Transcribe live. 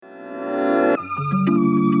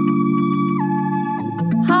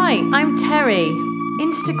Hi, I'm Terry,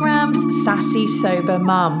 Instagram's sassy sober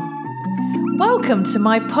mum. Welcome to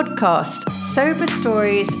my podcast, Sober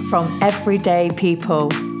Stories from Everyday People.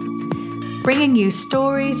 Bringing you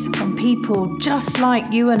stories from people just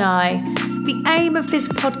like you and I. The aim of this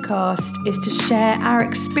podcast is to share our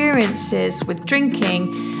experiences with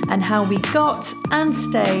drinking and how we got and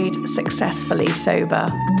stayed successfully sober.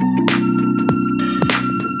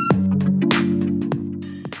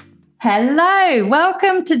 Hello,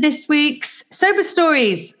 welcome to this week's Sober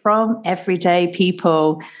Stories from Everyday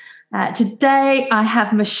People. Today I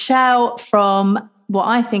have Michelle from what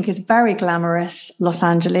I think is very glamorous Los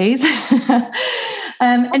Angeles.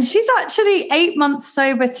 And she's actually 8 months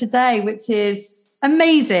sober today, which is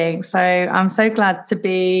amazing. So I'm so glad to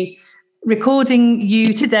be recording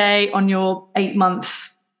you today on your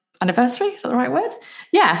 8-month anniversary. Is that the right word?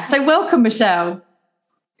 Yeah. So welcome, Michelle.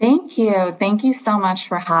 Thank you. Thank you so much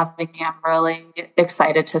for having me. I'm really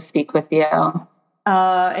excited to speak with you.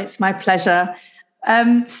 It's my pleasure.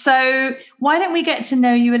 So why don't we get to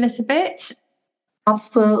know you a little bit?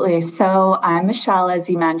 Absolutely. So I'm Michelle, as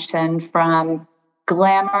you mentioned, from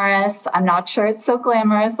glamorous. I'm not sure it's so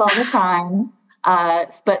glamorous all the time,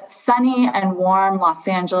 but sunny and warm Los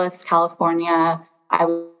Angeles, California. I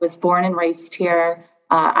was born and raised here.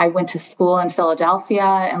 I went to school in Philadelphia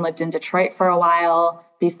and lived in Detroit for a while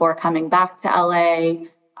before coming back to LA.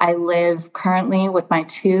 I live currently with my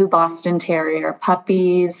 2 Boston Terrier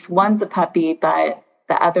puppies. One's a puppy, but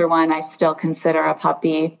the other one I still consider a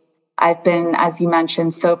puppy. I've been, as you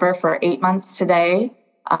mentioned, sober for 8 months today.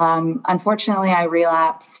 Unfortunately, I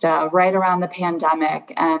relapsed right around the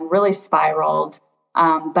pandemic and really spiraled.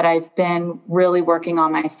 But I've been really working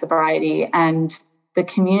on my sobriety, and the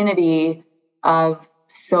community of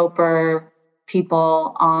sober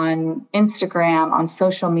people on Instagram, on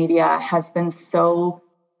social media has been so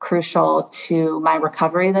crucial to my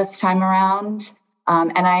recovery this time around.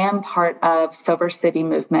 And I am part of Sober City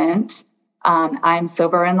movement. I'm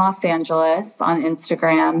sober in Los Angeles on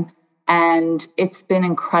Instagram, and it's been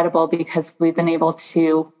incredible because we've been able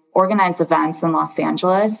to organize events in Los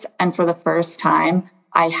Angeles. And for the first time,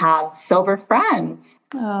 I have sober friends.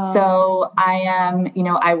 Oh. So I am,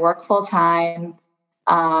 I work full time.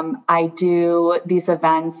 I do these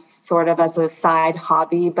events sort of as a side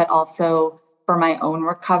hobby, but also for my own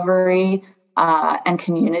recovery and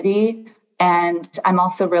community. And I'm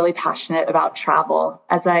also really passionate about travel.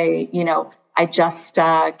 As I just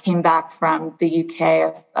came back from the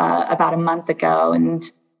UK about a month ago, and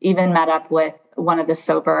even met up with one of the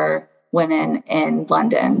sober women in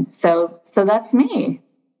London. So that's me.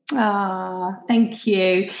 Thank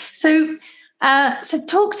you. So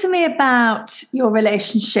talk to me about your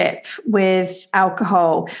relationship with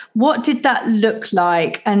alcohol. What did that look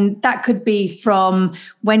like? And that could be from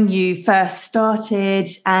when you first started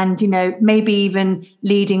and, maybe even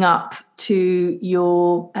leading up to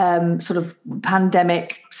your sort of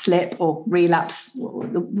pandemic slip or relapse,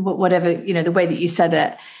 whatever, the way that you said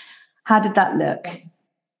it. How did that look?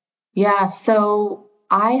 Yeah, so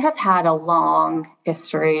I have had a long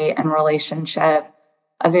history and relationship,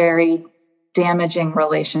 a very damaging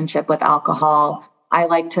relationship with alcohol. I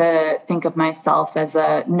like to think of myself as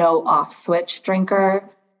a no off switch drinker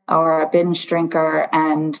or a binge drinker.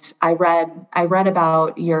 And I read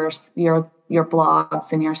about your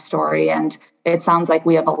blogs and your story, and it sounds like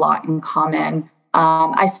we have a lot in common.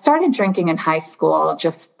 I started drinking in high school,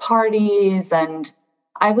 just parties, and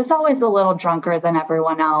I was always a little drunker than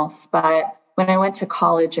everyone else. But when I went to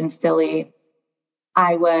college in Philly,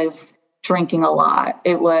 I was drinking a lot.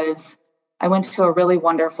 I went to a really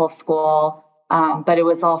wonderful school, but it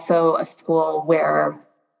was also a school where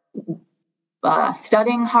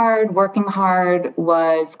studying hard, working hard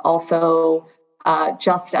was also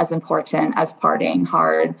just as important as partying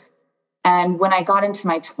hard. And when I got into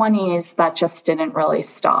my 20s, that just didn't really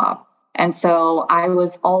stop. And so I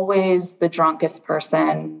was always the drunkest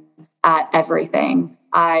person at everything.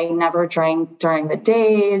 I never drank during the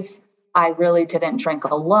days. I really didn't drink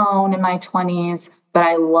alone in my 20s, but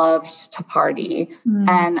I loved to party.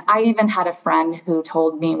 And I even had a friend who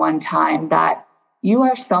told me one time that you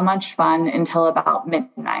are so much fun until about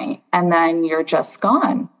midnight, and then you're just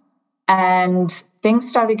gone. And things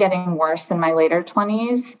started getting worse in my later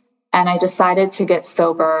 20s, and I decided to get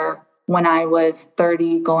sober when I was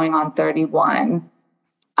 30, going on 31.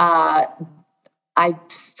 I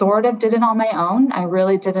sort of did it on my own. I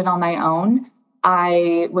really did it on my own.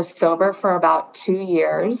 I was sober for about 2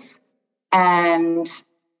 years, and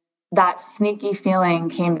that sneaky feeling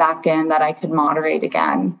came back in that I could moderate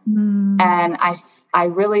again. And I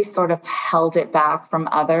really sort of held it back from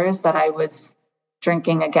others that I was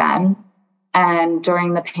drinking again. And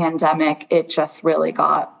during the pandemic, it just really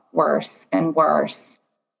got worse and worse.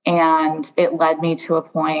 And it led me to a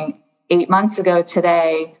point 8 months ago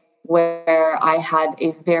today where I had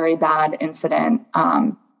a very bad incident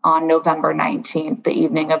on November 19th, the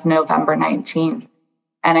evening of November 19th.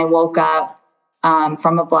 And I woke up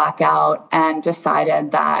from a blackout and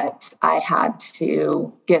decided that I had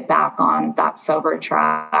to get back on that sober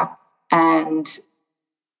track. And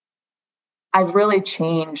I've really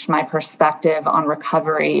changed my perspective on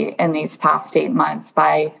recovery in these past 8 months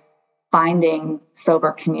by finding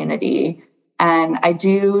sober community. And I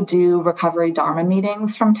do recovery Dharma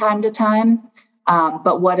meetings from time to time.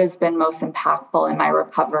 But what has been most impactful in my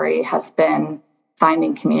recovery has been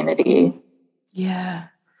finding community. Yeah.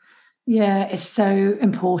 Yeah, it's so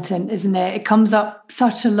important, isn't it? It comes up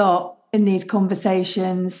such a lot in these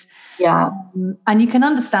conversations. Yeah. And you can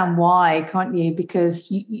understand why, can't you?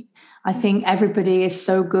 Because I think everybody is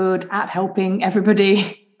so good at helping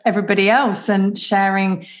everybody else and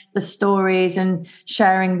sharing the stories and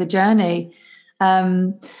sharing the journey.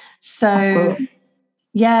 Absolutely.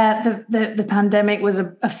 Yeah, the pandemic was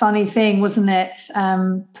a funny thing, wasn't it?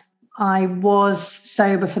 I was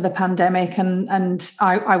sober for the pandemic and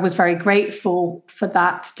I was very grateful for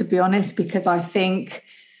that, to be honest, because I think,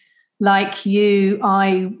 like you,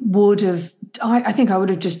 I think I would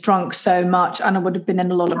have just drunk so much and I would have been in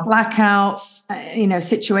a lot of blackouts,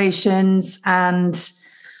 situations. And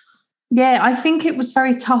yeah, I think it was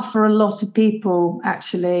very tough for a lot of people,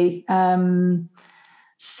 actually.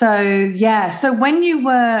 So when you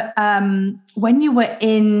were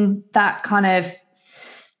in that kind of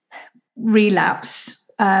relapse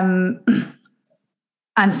and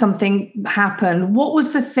something happened, what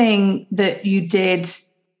was the thing that you did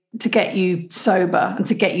to get you sober and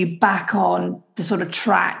to get you back on the sort of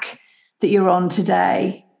track that you're on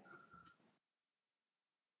today?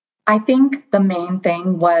 I think the main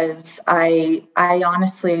thing was I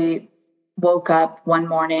honestly woke up one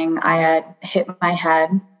morning, I had hit my head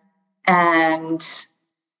and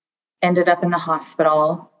ended up in the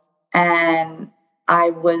hospital, and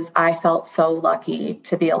I felt so lucky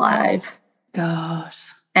to be alive. Gosh.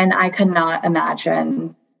 And I could not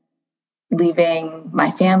imagine leaving my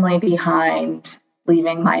family behind,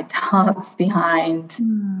 leaving my dogs behind.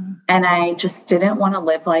 And I just didn't want to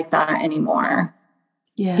live like that anymore.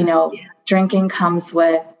 Yeah. Drinking comes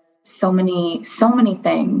with so many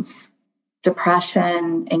things: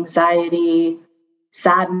 depression, anxiety,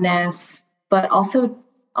 sadness, but also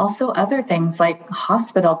other things like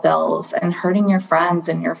hospital bills and hurting your friends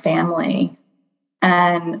and your family.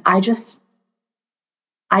 And I just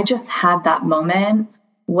had that moment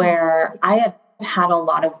where I had a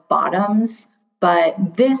lot of bottoms,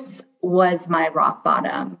 but this was my rock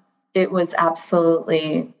bottom. It was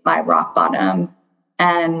absolutely my rock bottom.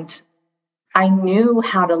 And I knew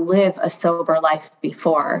how to live a sober life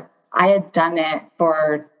before. I had done it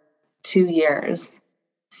for 2 years.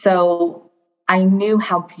 So I knew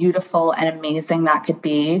how beautiful and amazing that could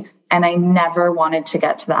be. And I never wanted to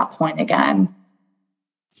get to that point again.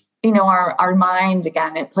 Our mind,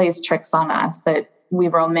 again, it plays tricks on us, that we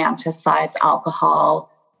romanticize alcohol.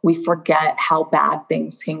 We forget how bad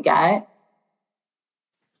things can get.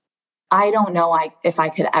 I don't know if I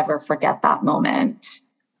could ever forget that moment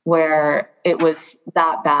where it was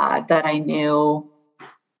that bad that I knew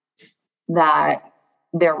that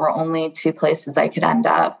there were only 2 places I could end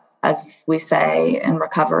up, as we say in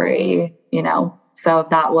recovery, So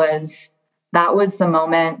that was the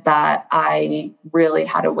moment that I really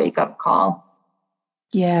had a wake-up call.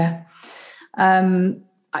 Yeah. I've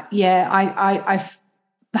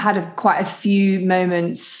had quite a few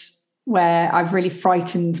moments where I've really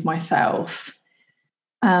frightened myself.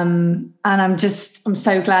 And I'm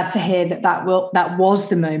so glad to hear that was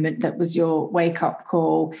the moment that was your wake-up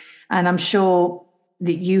call. And I'm sure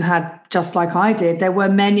that you had, just like I did, there were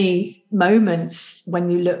many moments when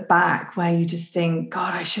you look back where you just think,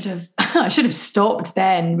 God, I should have stopped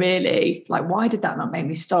then, really. Like, why did that not make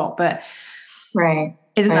me stop? But right.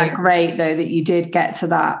 Isn't that great, though, that you did get to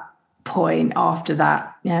that point after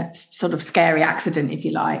that sort of scary accident, if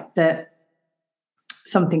you like, that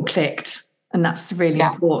something clicked. And that's the really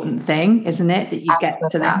important thing, isn't it? That you get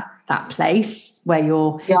to that place where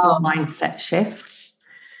your mindset shifts.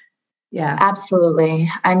 Yeah, absolutely.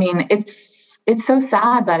 I mean, it's so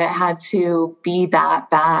sad that it had to be that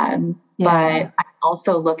bad, but I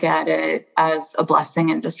also look at it as a blessing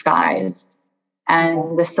in disguise.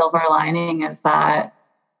 And the silver lining is that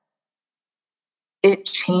it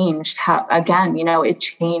changed it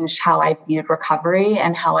changed how I viewed recovery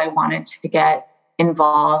and how I wanted to get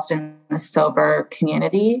involved in the sober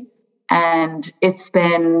community. And it's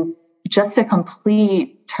been just a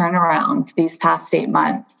complete turnaround these past 8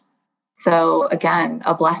 months. So again,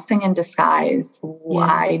 a blessing in disguise. Yeah.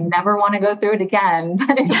 I never want to go through it again,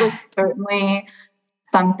 but it was certainly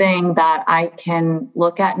something that I can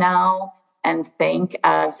look at now and think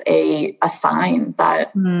as a sign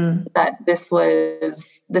that that this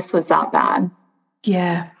was that bad.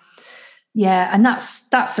 Yeah. Yeah. And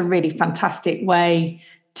that's a really fantastic way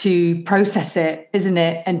to process it, isn't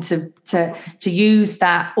it? And to use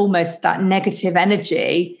that, almost that negative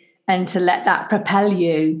energy, and to let that propel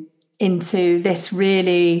you into this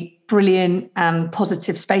really brilliant and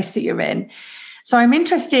positive space that you're in. So I'm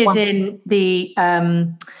interested in the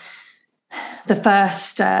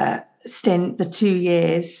first stint, the 2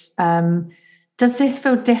 years. Does this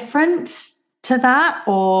feel different to that,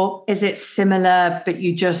 or is it similar, but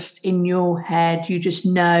you just, in your head, you just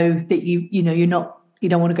know that you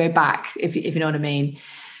don't want to go back, if you know what I mean?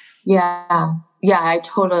 Yeah. I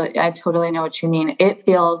totally know what you mean. It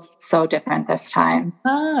feels so different this time.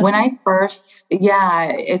 When I first,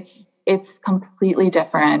 it's completely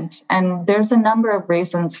different. And there's a number of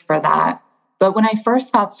reasons for that. But when I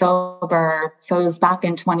first got sober, so it was back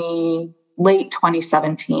in late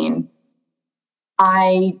 2017,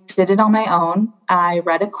 I did it on my own. I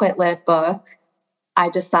read a Quit Lit book. I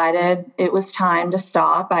decided it was time to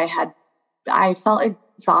stop. I felt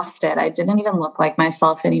exhausted. I didn't even look like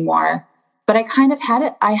myself anymore. But I kind of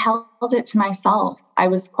I held it to myself. I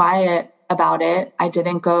was quiet about it. I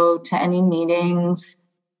didn't go to any meetings.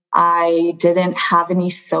 I didn't have any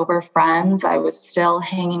sober friends. I was still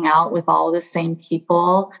hanging out with all the same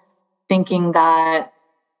people, thinking that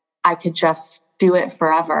I could just do it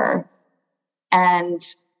forever. And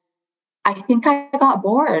I think I got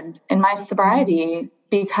bored in my sobriety,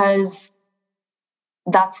 because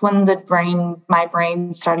that's when my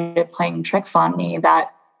brain started playing tricks on me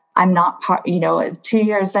that I'm not 2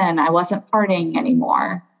 years in, I wasn't partying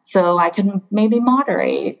anymore. So I could maybe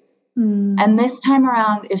moderate. And this time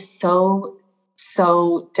around is so,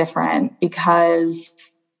 so different, because,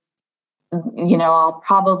 I'll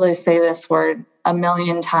probably say this word a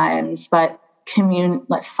million times, but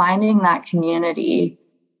finding that community,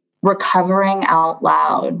 recovering out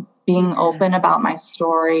loud, being open about my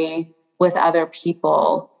story with other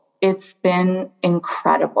people, it's been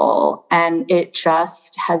incredible. And it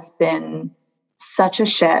just has been such a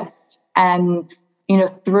shift. And,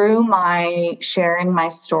 through my sharing my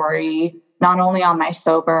story, not only on my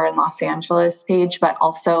Sober in Los Angeles page, but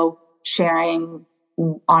also sharing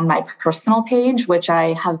on my personal page, which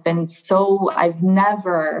I've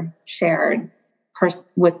never shared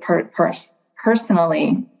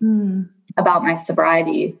personally about my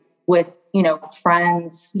sobriety with,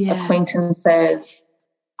 friends, acquaintances.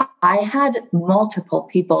 I had multiple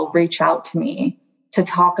people reach out to me to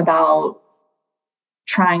talk about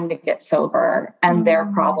trying to get sober and their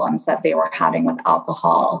problems that they were having with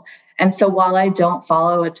alcohol. And so while I don't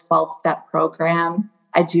follow a 12-step program,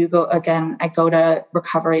 I go to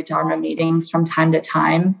Recovery Dharma meetings from time to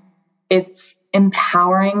time. It's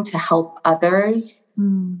empowering to help others,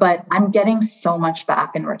 but I'm getting so much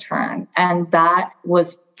back in return. And that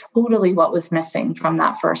was totally what was missing from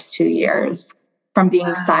that first 2 years, from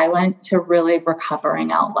being silent to really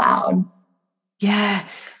recovering out loud. Yeah.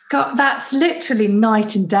 God, that's literally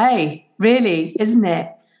night and day, really, isn't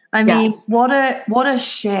it? I mean, what a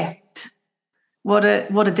shift. What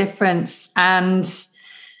a difference. And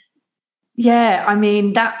yeah, I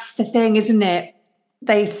mean, that's the thing, isn't it?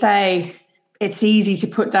 They say it's easy to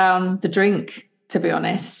put down the drink, to be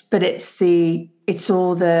honest, but it's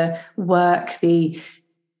all the work, the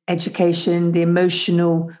education, the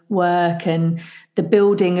emotional work, and the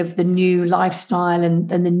building of the new lifestyle and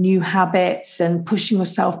the new habits, and pushing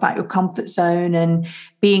yourself out your comfort zone, and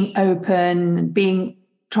being open, and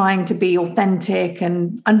trying to be authentic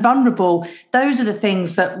and vulnerable. Those are the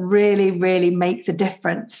things that really, really make the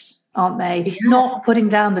difference, aren't they? Yes. Not putting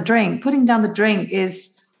down the drink. Putting down the drink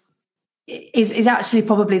is actually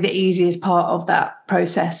probably the easiest part of that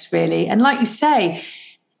process, really. And like you say,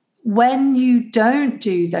 when you don't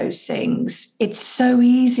do those things, it's so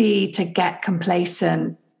easy to get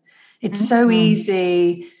complacent. It's so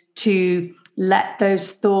easy to let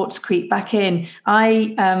those thoughts creep back in.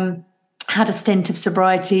 I had a stint of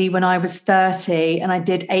sobriety when I was 30, and I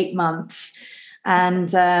did 8 months.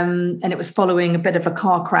 And it was following a bit of a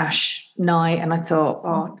car crash night. And I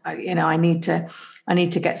thought, I need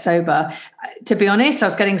to get sober. To be honest, I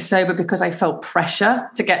was getting sober because I felt pressure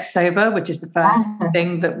to get sober, which is the first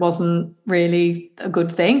thing that wasn't really a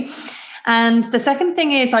good thing. And the second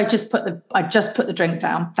thing is I just put the drink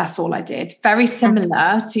down. That's all I did. Very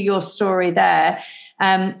similar to your story there.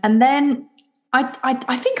 And then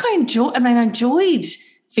I think I enjoyed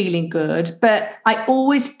feeling good, but I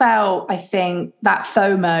always felt, I think, that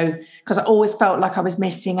FOMO, because I always felt like I was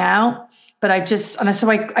missing out. But I guess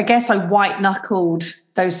I white knuckled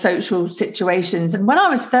those social situations. And when I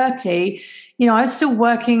was 30, I was still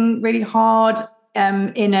working really hard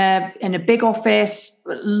in a big office,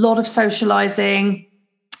 a lot of socializing.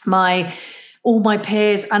 All my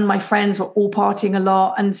peers and my friends were all partying a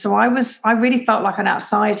lot. And so I really felt like an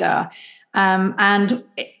outsider. And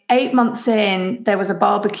 8 months in, there was a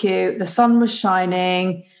barbecue, the sun was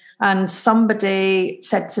shining, and somebody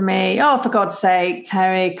said to me, "Oh, for God's sake,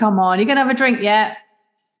 Terry, come on, you're going to have a drink yet?"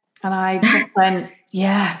 And I just went,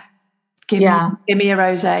 "Yeah, give me a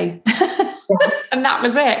rosé." And that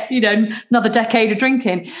was it, another decade of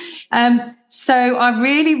drinking. So I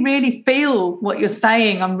really, really feel what you're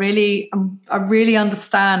saying. I really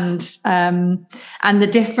understand. And the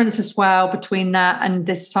difference as well between that and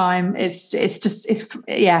this time it's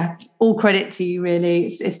all credit to you, really.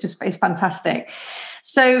 It's fantastic.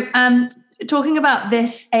 So talking about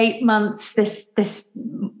this 8 months, this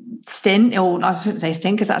stint, or I shouldn't say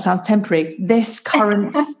stint because that sounds temporary, this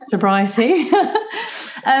current sobriety.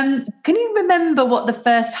 Can you remember what the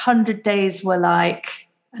first 100 days were like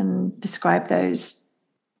and describe those?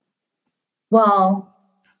 Well,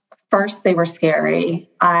 first they were scary.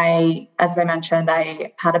 As I mentioned,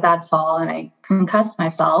 I had a bad fall and I concussed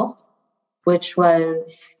myself, which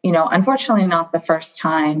was, unfortunately not the first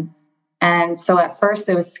time. And so at first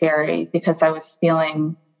it was scary because I was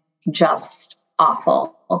feeling just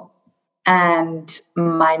awful. And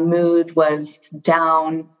my mood was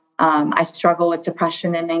down. I struggle with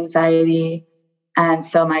depression and anxiety. And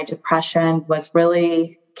so my depression was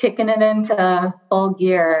really kicking it into full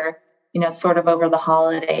gear, sort of over the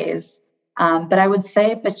holidays. But I would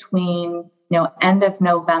say between, end of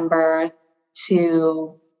November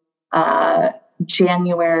to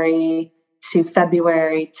January to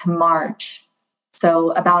February to March.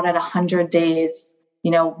 So about at 100 days,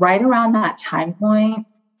 right around that time point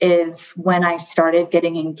is when I started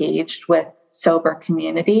getting engaged with sober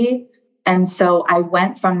community. And so I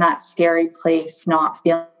went from that scary place, not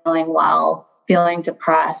feeling well, feeling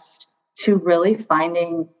depressed, to really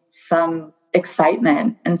finding some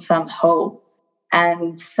excitement and some hope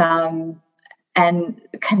and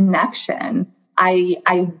connection.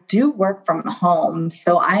 I do work from home,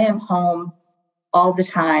 so I am home all the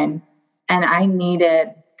time, and I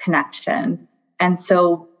needed connection. And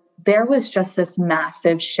so there was just this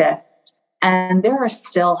massive shift. And there are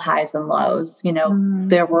still highs and lows.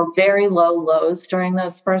 There were very low lows during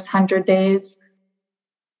those first 100 days,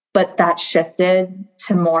 but that shifted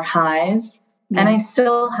to more highs. Yeah. And I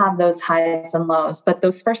still have those highs and lows, but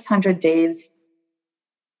those first 100 days,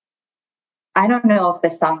 I don't know if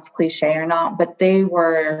this sounds cliche or not, but they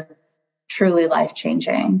were truly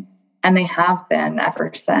life-changing, and they have been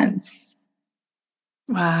ever since.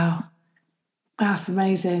 Wow. That's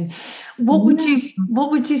amazing. What would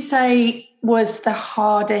you say was the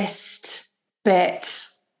hardest bit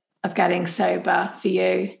of getting sober for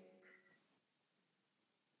you?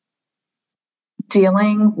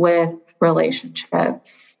 Dealing with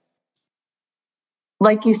relationships.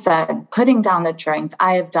 Like you said, putting down the drink.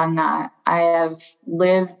 I have done that. I have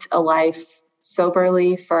lived a life sober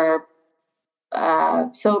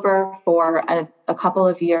for a couple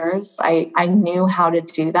of years. I knew how to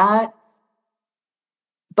do that.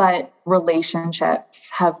 But relationships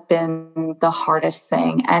have been the hardest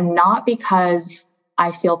thing. And not because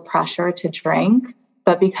I feel pressure to drink,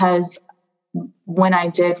 but because when I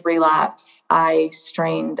did relapse, I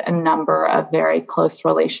strained a number of very close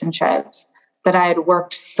relationships that I had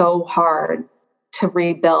worked so hard to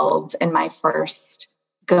rebuild in my first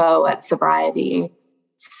go at sobriety.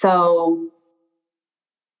 So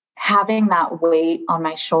having that weight on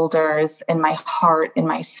my shoulders, in my heart, in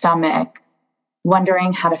my stomach,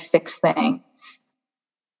 wondering how to fix things,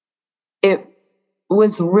 it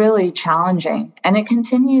was really challenging, and it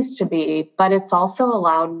continues to be, but it's also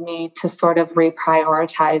allowed me to sort of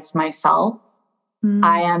reprioritize myself.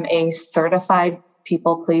 I am a certified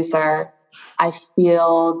people pleaser. I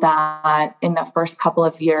feel that in the first couple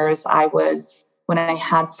of years, when I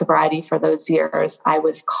had sobriety for those years, I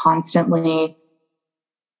was constantly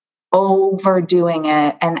overdoing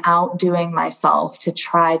it and outdoing myself to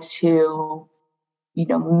try to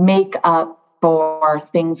make up for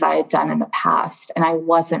things I had done in the past. And I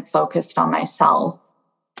wasn't focused on myself.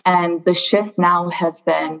 And the shift now has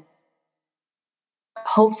been,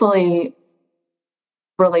 hopefully,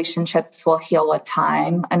 relationships will heal with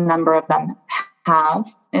time. A number of them have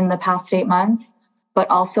in the past 8 months, but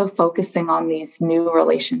also focusing on these new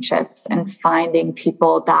relationships and finding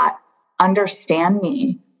people that understand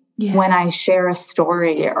me when I share a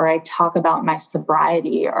story or I talk about my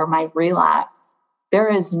sobriety or my relapse. There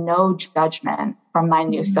is no judgment from my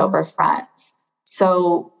new sober friends.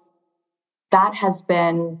 So that has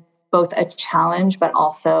been both a challenge, but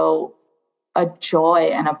also a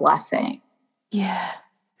joy and a blessing. Yeah.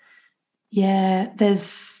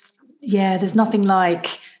 There's nothing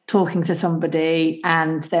like talking to somebody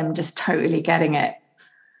and them just totally getting it.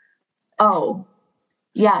 Oh,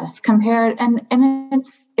 yes. Compared. And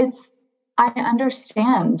it's, I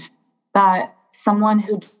understand that someone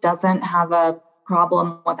who doesn't have a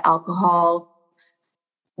problem with alcohol,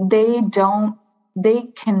 they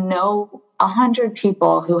can know 100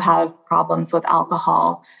 people who have problems with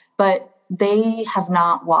alcohol, but they have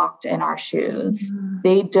not walked in our shoes.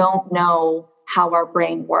 They don't know how our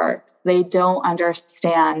brain works. They don't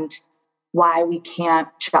understand why we can't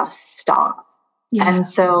just stop. And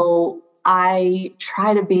so I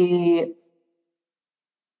try to be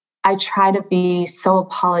so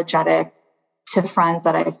apologetic to friends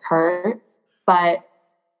that I've hurt, but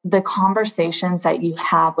the conversations that you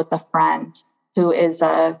have with a friend who is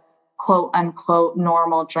a quote unquote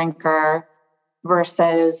normal drinker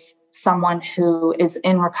versus someone who is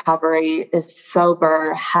in recovery, is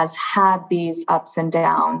sober, has had these ups and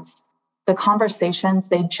downs, the conversations,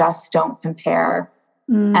 they just don't compare.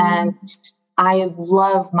 And I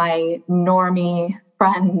love my normie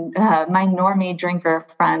friend, my normie drinker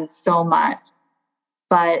friend so much,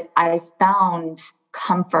 but I found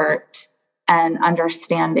comfort and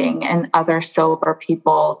understanding in other sober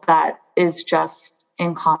people that is just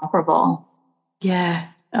incomparable. Yeah.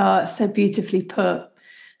 Oh, so beautifully put.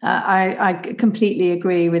 I completely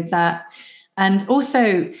agree with that. And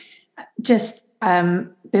also just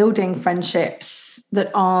building friendships that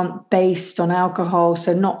aren't based on alcohol.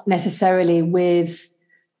 So not necessarily with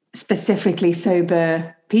specifically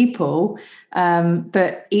sober people,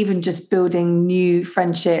 but even just building new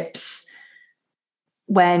friendships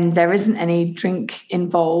when there isn't any drink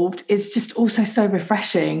involved is just also so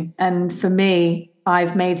refreshing. And for me,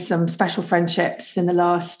 I've made some special friendships in the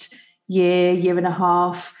last year and a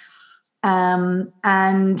half. And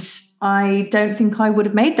I don't think I would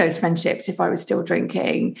have made those friendships if I was still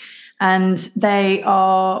drinking. And they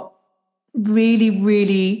are really,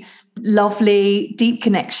 really lovely, deep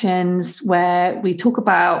connections where we talk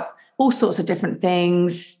about all sorts of different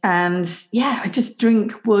things. And I just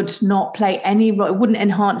drink would not play any role. It wouldn't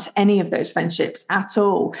enhance any of those friendships at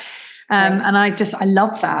all. And I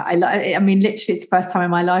love that. I mean, literally it's the first time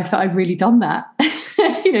in my life that I've really done that,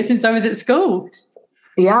 since I was at school.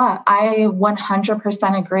 Yeah, I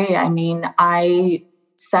 100% agree. I mean, I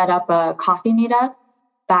set up a coffee meetup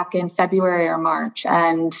back in February or March,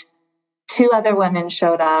 and 2 other women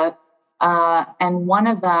showed up. And one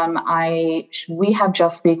of them, we have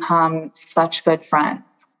just become such good friends.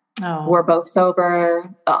 Oh. We're both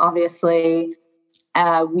sober, obviously.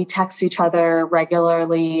 We text each other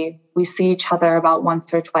regularly. We see each other about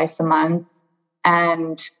once or twice a month.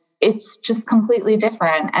 And it's just completely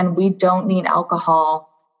different. And we don't need alcohol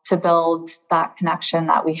to build that connection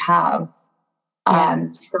that we have.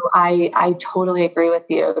 So I totally agree with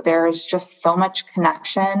you. There's just so much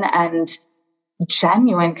connection and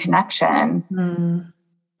genuine connection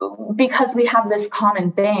because we have this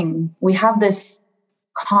common thing. We have this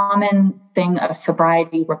common thing of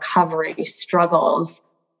sobriety, recovery, struggles,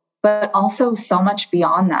 but also so much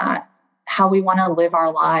beyond that, how we want to live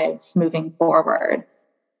our lives moving forward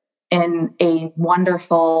in a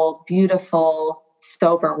wonderful, beautiful,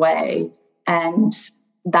 sober way. And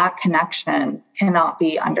that connection cannot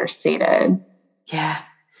be understated. Yeah.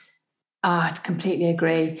 I completely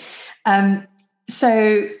agree.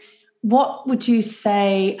 So what would you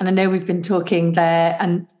say, and I know we've been talking there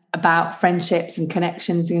and about friendships and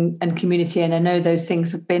connections and community, and I know those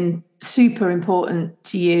things have been super important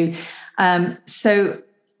to you. So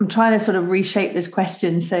I'm trying to sort of reshape this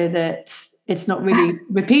question so that it's not really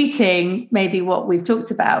repeating maybe what we've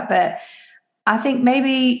talked about, but I think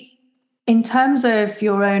maybe in terms of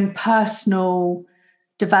your own personal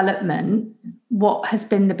development, what has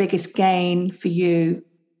been the biggest gain for you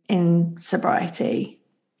in sobriety?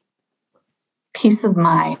 Peace of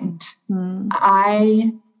mind.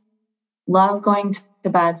 I love going to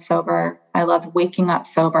bed sober. I love waking up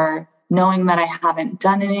sober, knowing that I haven't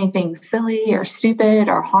done anything silly or stupid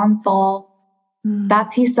or harmful.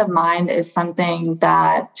 That peace of mind is something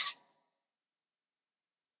that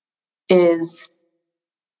is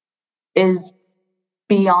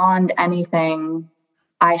beyond anything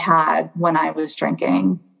I had when I was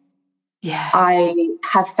drinking. Yeah. I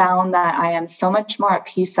have found that I am so much more at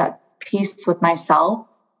peace with myself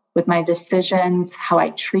with my decisions, how I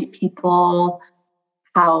treat people,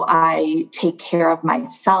 how I take care of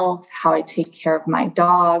myself, how I take care of my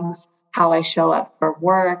dogs, how I show up for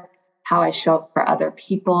work, how I show up for other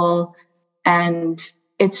people. And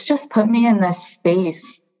it's just put me in this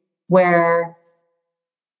space where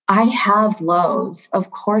I have lows.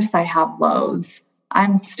 Of course I have lows.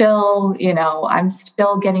 I'm still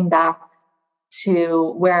getting back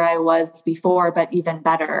to where I was before, but even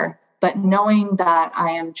better. But knowing that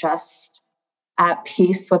I am just at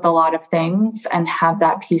peace with a lot of things and have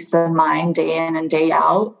that peace of mind day in and day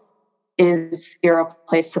out is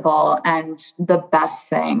irreplaceable, and the best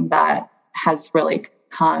thing that has really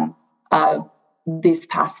come of these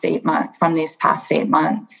past 8 months, from these past 8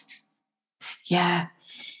 months. Yeah.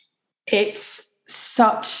 It's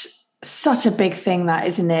such a big thing, that,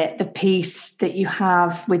 isn't it? The peace that you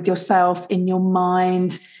have with yourself in your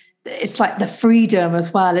mind. It's like the freedom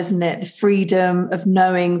as well, isn't it? The freedom of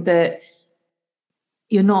knowing that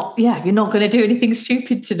you're not going to do anything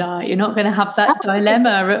stupid tonight. You're not going to have that dilemma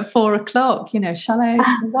at 4:00. Shall I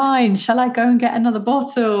have wine? Shall I go and get another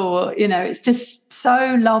bottle? It's just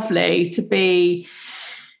so lovely to be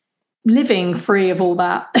living free of all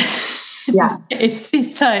that. Yes.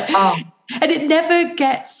 It's like, and it never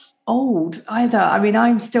gets old either. I mean,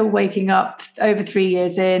 I'm still waking up over 3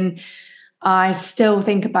 years in. I still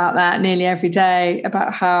think about that nearly every day,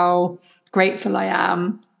 about how grateful I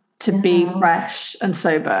am to be fresh and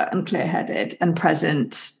sober and clear-headed and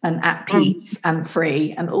present and at peace and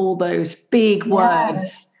free, and all those big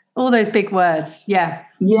words. All those big words. Yeah.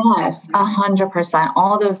 Yes, 100%.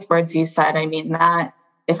 All those words you said. I mean, that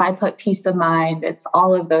if I put peace of mind, it's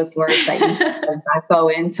all of those words that you said that go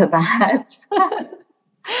into that.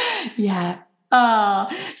 Yeah.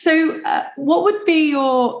 So what would be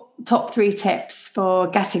your top 3 tips for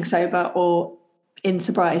getting sober or in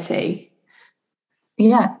sobriety?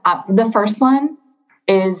 Yeah. The first one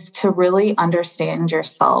is to really understand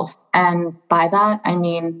yourself. And by that, I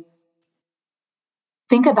mean,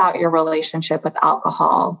 think about your relationship with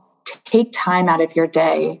alcohol. Take time out of your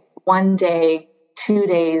day, 1 day, 2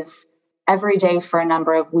 days, every day for a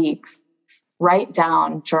number of weeks. Write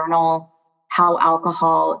down, journal how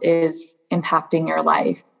alcohol is impacting your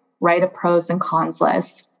life. Write a pros and cons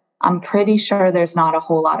list. I'm pretty sure there's not a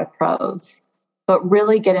whole lot of pros, but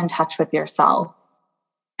really get in touch with yourself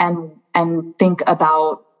and think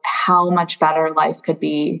about how much better life could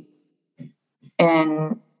be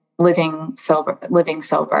in living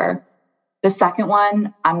sober. The second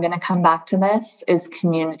one, I'm going to come back to this, is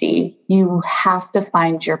community. You have to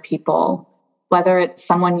find your people, whether it's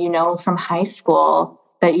someone you know from high school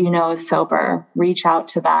that you know is sober, reach out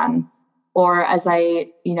to them. Or as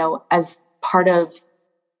part of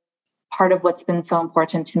what's been so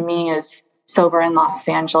important to me is Sober in Los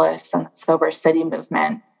Angeles and the Sober City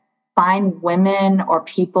movement. Find women or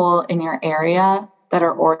people in your area that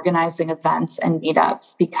are organizing events and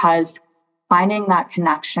meetups, because finding that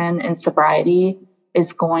connection in sobriety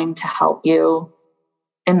is going to help you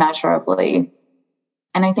immeasurably.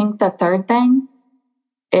 And I think the third thing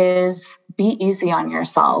is be easy on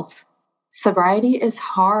yourself. Sobriety is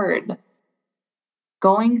hard.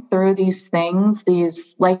 Going through these things,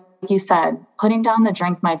 like you said, putting down the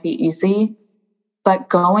drink might be easy, but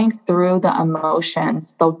going through the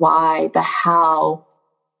emotions, the why, the how,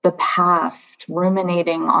 the past,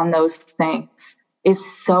 ruminating on those things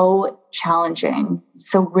is so challenging.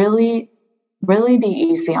 So really, really be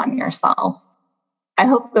easy on yourself. I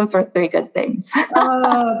hope those were 3 good things.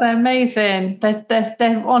 Oh, they're amazing. They're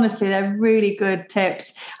honestly, they're really good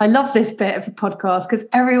tips. I love this bit of the podcast because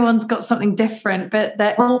everyone's got something different, but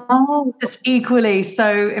they're all just equally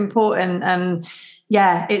so important. And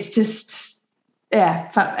it's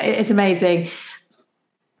amazing.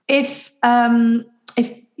 If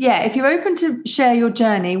you're open to share your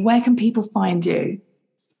journey, where can people find you?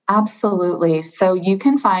 Absolutely. So you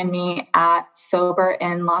can find me at Sober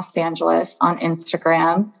in Los Angeles on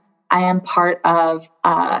Instagram. I am part of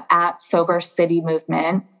at Sober City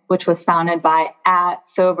movement, which was founded by at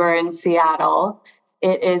Sober in Seattle.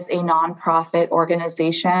 It is a nonprofit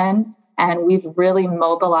organization, and we've really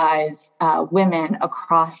mobilized women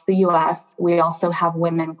across the U.S. We also have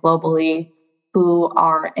women globally who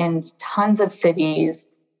are in tons of cities,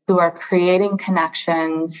 who are creating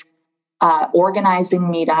connections, organizing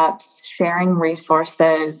meetups, sharing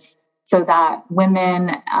resources so that women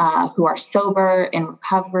who are sober, in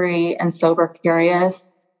recovery, and sober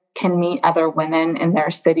curious can meet other women in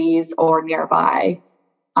their cities or nearby.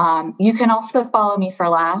 You can also follow me for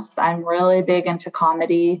laughs. I'm really big into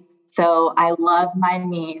comedy, so I love my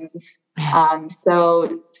memes.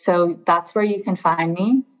 So that's where you can find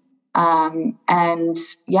me. And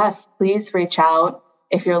yes, please reach out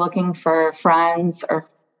if you're looking for friends or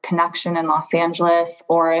connection in Los Angeles,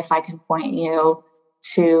 or if I can point you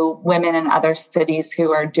to women in other cities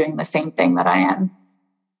who are doing the same thing that I am.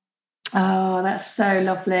 Oh, that's so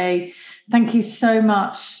lovely. Thank you so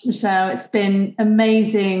much, Michelle. It's been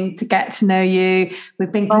amazing to get to know you.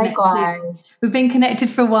 We've been connected. Likewise. We've been connected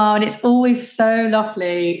for a while, and it's always so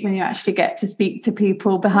lovely when you actually get to speak to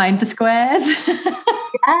people behind the squares.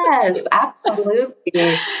 Yes,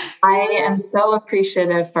 absolutely. I am so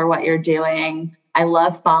appreciative for what you're doing. I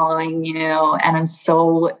love following you, and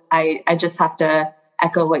I just have to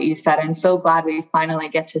echo what you said. I'm so glad we finally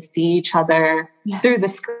get to see each other through the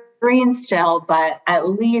screen still, but at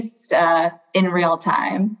least in real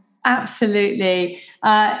time. Absolutely.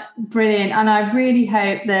 Brilliant. And I really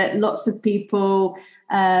hope that lots of people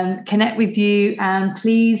connect with you, and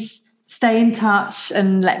please stay in touch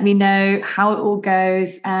and let me know how it all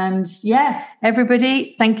goes. And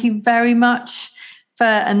everybody, thank you very much for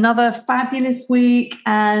another fabulous week,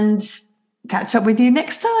 and catch up with you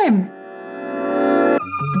next time.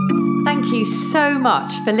 Thank you so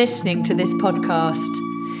much for listening to this podcast.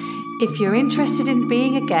 If you're interested in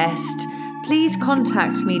being a guest, please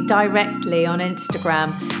contact me directly on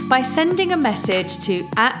Instagram by sending a message to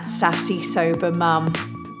 @SassySoberMum.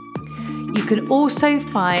 You can also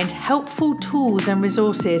find helpful tools and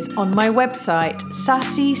resources on my website,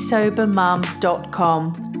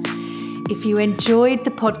 sassysobermum.com. If you enjoyed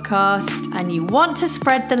the podcast and you want to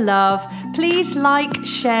spread the love, please like,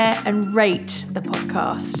 share, and rate the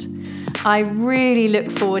podcast. I really look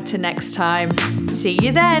forward to next time. See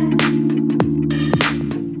you then.